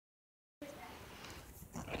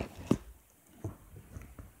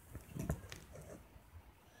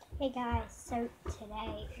Hey guys, so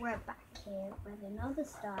today we're back here with another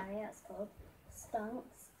story that's called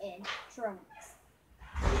Skunks in Trunks.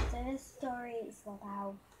 So this story is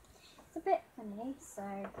about, it's a bit funny, so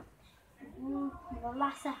the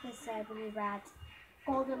last episode we read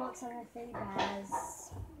Goldilocks and the Three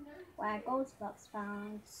Bears, where Goldilocks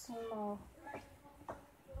found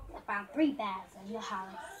three bears in the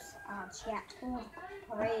house, and she had to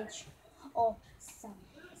porridge or some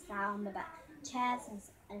sat on the bed, chairs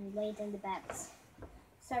and laid in the beds.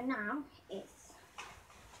 So now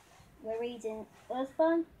we're reading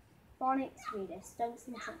Earthborn Phonics Reader, Skunks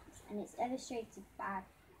and Trunks, and it's illustrated by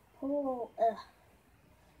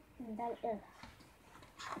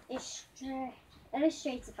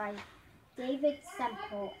illustrated by David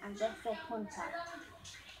Semple and Russell Hunter.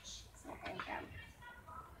 So there you go.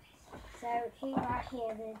 So right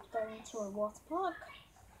here we're going to a water park.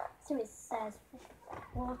 So it says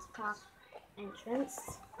water park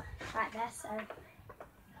entrance right there. So you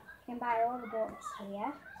can buy all the books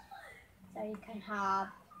here. So you can have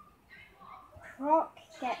Croc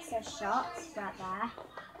gets a shot right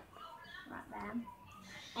there,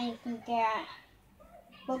 and you can get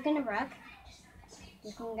Bug in a Rug.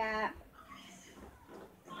 You can get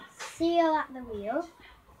Seal at the Wheel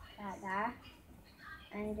right there,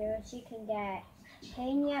 and you can get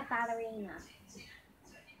Pena Ballerina,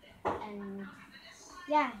 and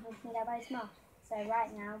yeah, you can get loads more. So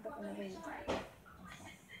right now we're going to read it.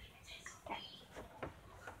 Okay.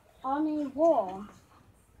 On a warm,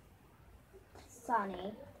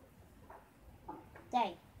 sunny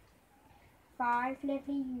day, 5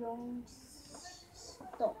 lovely young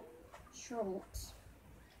trunks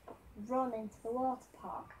run into the water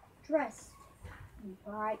park, dressed in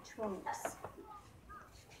bright trunks.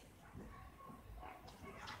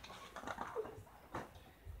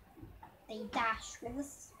 They dash with a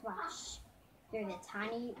splash through the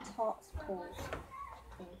tiny tots pools.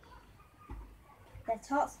 The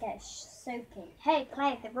tots get soaking. Hey,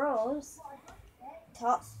 play the rules.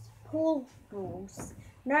 Tots pool rules.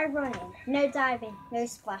 No running, no diving, no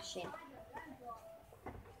splashing.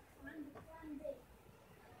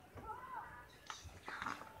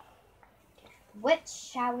 Which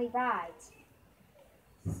shall we ride?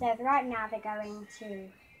 So right now they're going to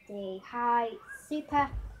the super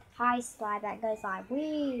high slide that goes like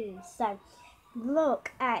wee. So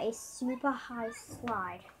look at a super high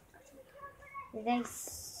slide. They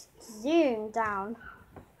zoom down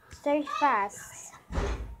so fast,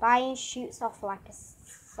 Brian shoots off like a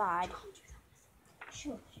slide.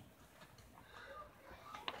 Sure.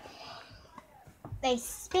 They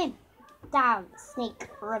spin down Snake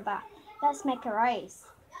River. Let's make a race.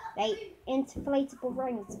 They inflatable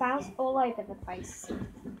rings bounce all over the place.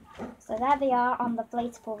 So there they are on the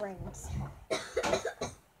inflatable rings.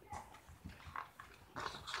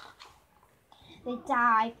 They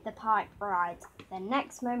dive the pipe ride. The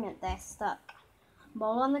next moment they're stuck.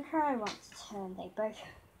 Mole and the Crow want to turn. They both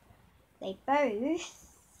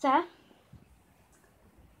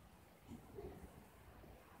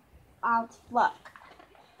out of luck.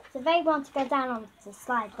 So they want to go down onto the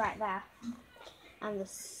slide right there. And the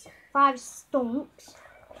 5 skunks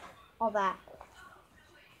are there.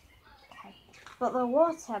 Okay. But the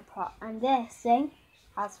water pot and this thing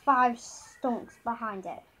has 5 skunks behind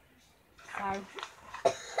it. So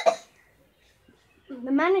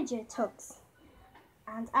the manager tugs,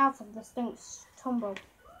 and out of the skunks tumble.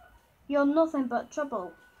 You're nothing but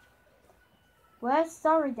trouble. We're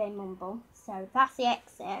sorry, they mumble. So that's the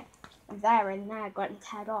exit, and they're in there going to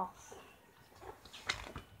head off.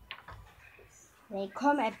 There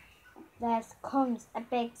comes a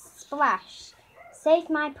big splash. Save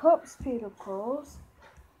my pups, Poodle calls.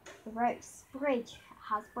 The rope's bridge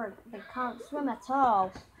has broke. They can't swim at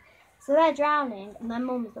all. So they're drowning, and their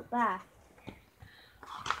mum's up there.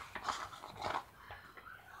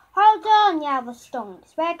 Hold on, yell the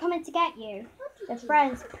skunks. We're coming to get you. The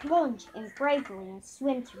friends plunge in bravery and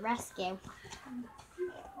swim to rescue.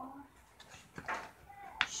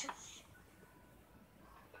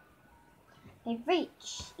 They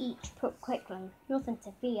reach each pup quickly, nothing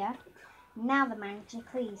to fear. Now the manager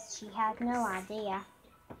pleased, she had no idea.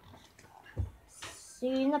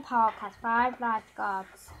 Soon the park has 5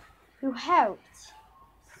 lifeguards who helped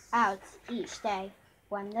out each day.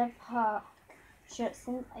 When the park shuts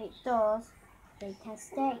its doors, they can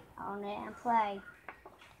stay on it and play.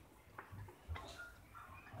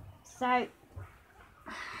 So,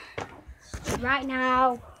 right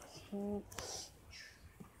now,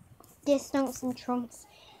 this Skunks and Trunks,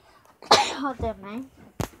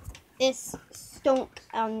 this Skunk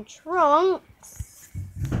and Trunks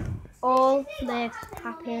all live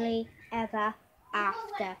happily ever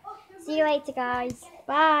after. See you later, guys.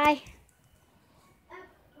 Bye.